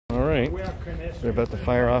All right, they're about to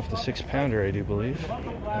fire off the 6-pounder, I do believe.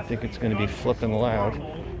 I think it's going to be flipping loud.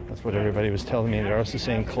 That's what everybody was telling me. They're also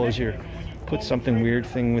saying put something weird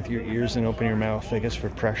thing with your ears and open your mouth, I guess for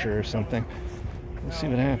pressure or something. We'll see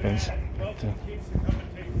what happens. But,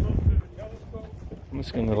 I'm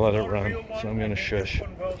just going to let it run, so I'm going to shush.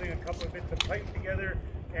 Welding a couple of bits of pipe together,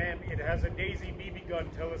 and it has a Daisy BB gun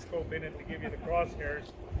telescope in it to give you the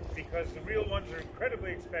crosshairs, because the real ones are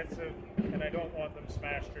incredibly expensive, and I don't want them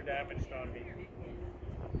smashed or damaged on me.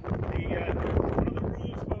 One of the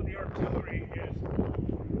rules about the artillery is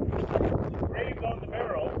engraved on the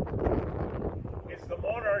barrel is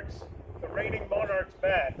the reigning monarch's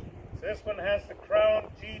badge. So this one has the Crown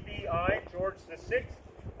GBI, George VI,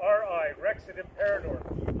 RI, Rexit Imperator.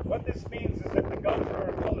 What this means is that the guns are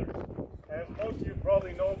our colors. As most of you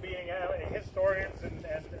probably know, being historians and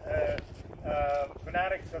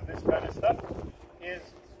fanatics of this kind of stuff, is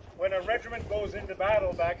when a regiment goes into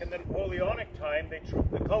battle back in the Napoleonic time, they troop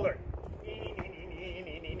the color.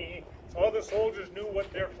 So all the soldiers knew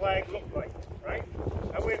what their flag looked like, right?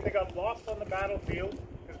 That way if they got lost on the battlefield,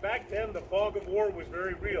 because back then the fog of war was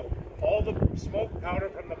very real. All the smoke powder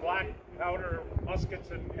from the black powder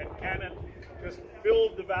muskets and cannon just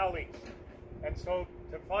filled the valleys. And so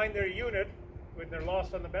to find their unit, when they're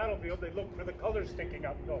lost on the battlefield, they look for the colors sticking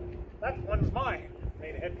up. Go, that one's mine.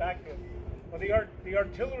 They'd head back to it. Well, the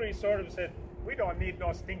artillery sort of said, we don't need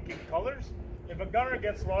no stinking colors. If a gunner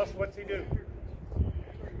gets lost, what's he do?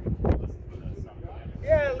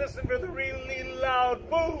 Yeah, listen to the really loud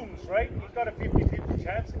booms, right? You've got a 50-50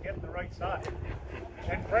 chance of getting the right side.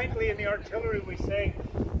 And frankly, in the artillery, we say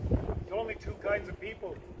there's only two kinds of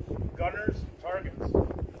people, gunners and targets.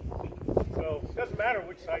 So it doesn't matter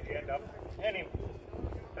which side you end up. Anyway,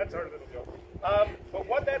 that's our little joke. But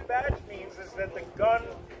what that badge means is that the gun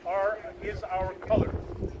is our color.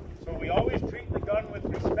 So we always treat the gun with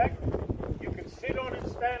respect. You can sit on it,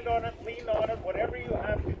 stand on it, lean on it, whatever you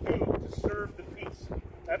have to do to serve the peace.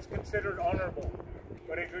 That's considered honorable.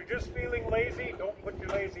 But if you're just feeling lazy, don't put your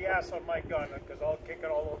lazy ass on my gun, because I'll kick it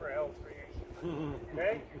all over hell's creation.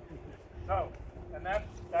 Okay? So, and that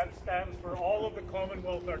stands for all of the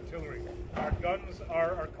Commonwealth artillery. Our guns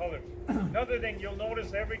are our colors. Another thing you'll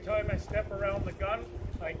notice, every time I step around the gun,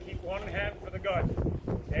 I keep one hand for the gun.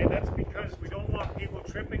 Okay, that's because we don't want people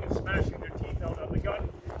tripping and smashing their teeth out on the gun.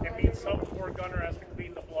 It means some poor gunner has to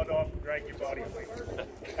clean the blood off and drag your body away.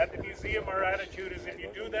 At the museum, our attitude is if you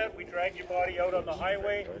do that, we drag your body out on the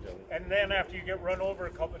highway, and then after you get run over a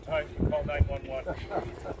couple of times, we call 911.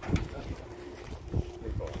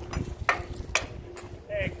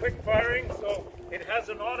 Hey, quick firing. So it has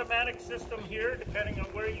an automatic system here, depending on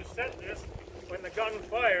where you set this. When the gun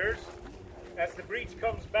fires, as the breech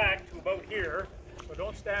comes back to about here, so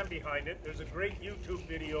don't stand behind it. There's a great YouTube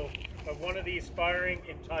video of one of these firing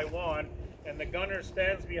in Taiwan, and the gunner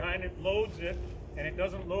stands behind it, loads it, and it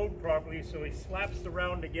doesn't load properly, so he slaps the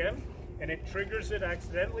round again, and it triggers it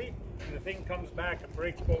accidentally, and the thing comes back and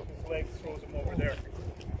breaks both his legs, throws him over there.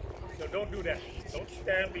 So don't do that. Don't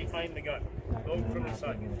stand behind the gun. Load from the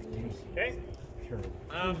side. Okay?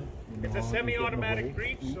 It's a semi-automatic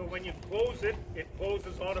breech, so when you close it, it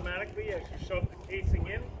closes automatically as you shove the casing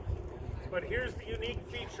in. But here's the unique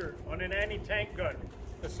feature on an anti-tank gun.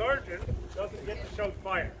 The sergeant doesn't get to shout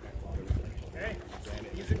fire. Okay?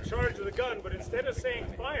 He's in charge of the gun, but instead of saying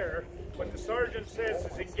fire, what the sergeant says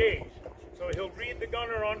is engage. So he'll read the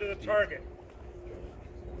gunner onto the target.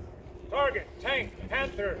 Target, tank,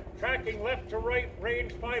 Panther, tracking left to right,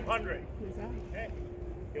 range 500. Okay.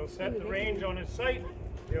 He'll set the range on his sight.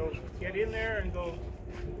 He'll get in there and go,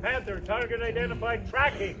 Panther, target identified,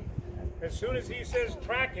 tracking. As soon as he says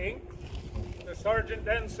tracking, the sergeant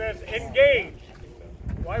then says engage.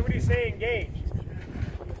 Why would he say engage?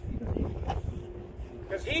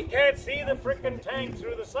 Because he can't see the frickin' tank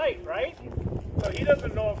through the sight, right? So he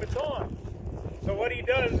doesn't know if it's on. So what he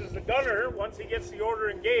does is the gunner, once he gets the order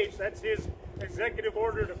engaged, that's his executive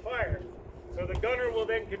order to fire. So the gunner will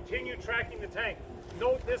then continue tracking the tank.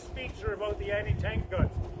 Note this feature about the anti-tank guns.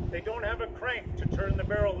 They don't have a crank to turn the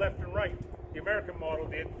barrel left and right. The American model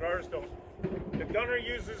did, but ours don't. The gunner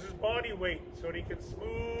uses his body weight so that he can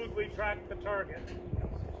smoothly track the target.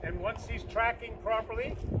 And once he's tracking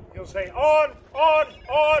properly, he'll say on,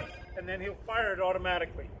 and then he'll fire it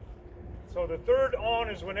automatically. So the third on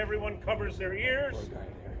is when everyone covers their ears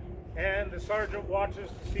and the sergeant watches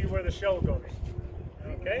to see where the shell goes.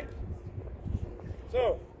 Okay?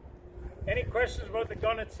 So, any questions about the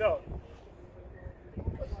gun itself?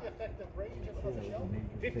 the effective range of the shell?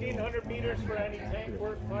 1,500 meters for anti-tank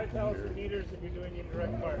work, 5,000 meters if you're doing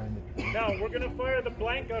indirect fire. Now, we're going to fire the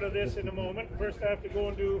blank out of this in a moment. First, I have to go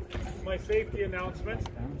and do my safety announcements.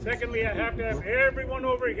 Secondly, I have to have everyone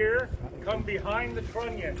over here come behind the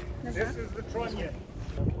trunnion. This is the trunnion.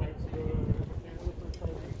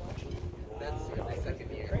 That's my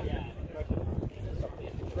second year.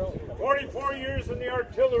 44 years in the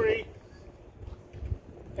artillery,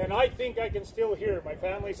 and I think I can still hear. My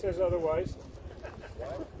family says otherwise.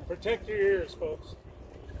 Protect your ears, folks.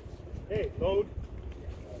 Hey, load.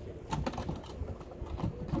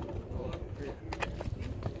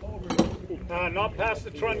 Not past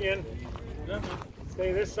the trunnion.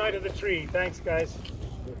 Stay this side of the tree. Thanks, guys.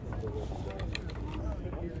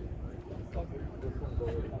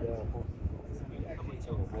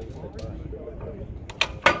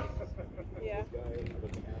 Yeah.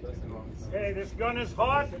 Hey, this gun is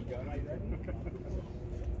hot.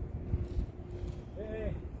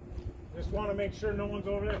 Hey, just want to make sure no one's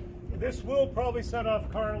over there. This will probably set off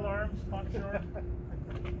car alarms, not sure.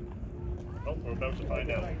 Oh, we're about to find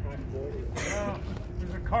out.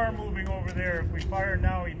 There's a car moving over there. If we fire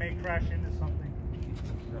now, he may crash into something.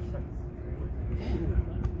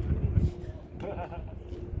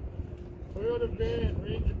 Toyota van,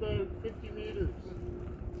 range about 50 meters.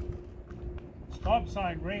 Stop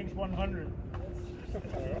sign, range 100.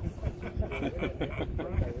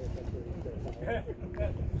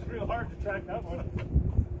 It's real hard to track that one.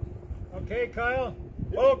 Okay, Kyle.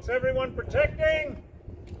 Folks, everyone protecting.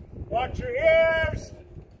 Watch your ears.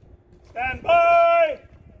 Stand by.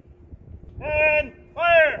 And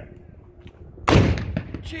fire.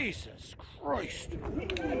 Jesus Christ.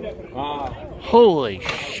 Holy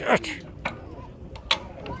shit.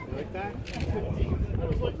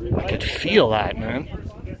 I could feel that, man.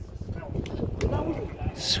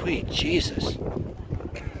 Sweet Jesus.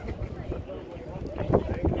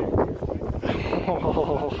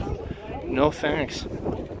 Oh, no thanks.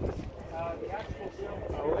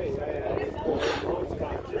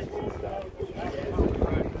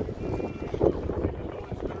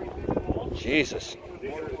 Jesus.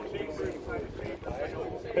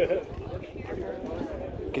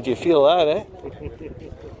 Could you feel that, eh?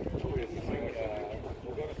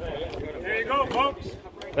 There you go, folks.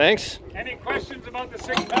 Thanks. Any questions about the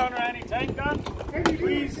 6-pounder anti-tank gun?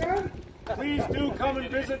 Please do come and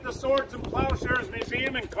visit the Swords and Plowshares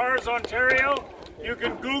Museum in Cars, Ontario. You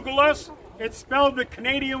can Google us. It's spelled the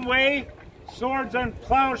Canadian way. Swords and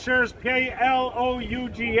Plowshares,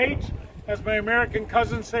 P-L-O-U-G-H. As my American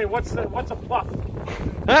cousins say, what's a pluff?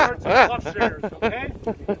 Swords and Plowshares, okay?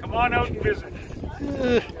 Come on out and visit.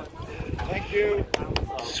 Thank you.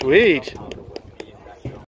 Sweet.